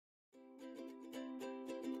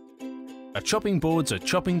A chopping board's a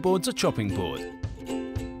chopping board's a chopping board.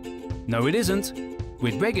 No, it isn't.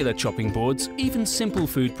 With regular chopping boards, even simple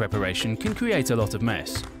food preparation can create a lot of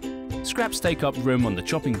mess. Scraps take up room on the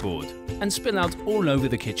chopping board and spill out all over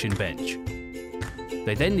the kitchen bench.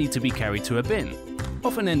 They then need to be carried to a bin,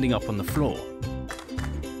 often ending up on the floor.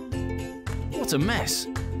 What a mess!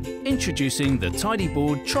 Introducing the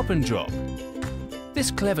Tidiboard Chop and Drop. This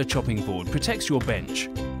clever chopping board protects your bench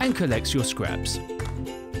and collects your scraps.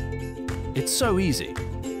 It's so easy.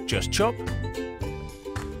 Just chop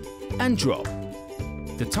and drop.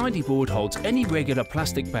 The Tidiboard holds any regular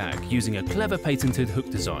plastic bag using a clever patented hook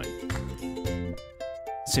design.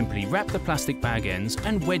 Simply wrap the plastic bag ends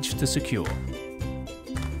and wedge to secure.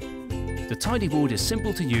 The Tidiboard is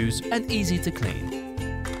simple to use and easy to clean.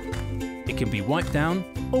 It can be wiped down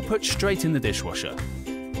or put straight in the dishwasher.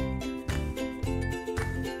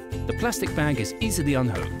 The plastic bag is easily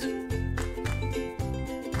unhooked,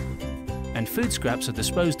 and food scraps are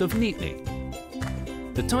disposed of neatly.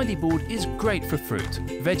 The Tidiboard is great for fruit,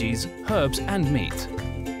 veggies, herbs and meat.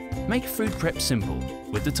 Make food prep simple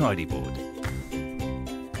with the Tidiboard.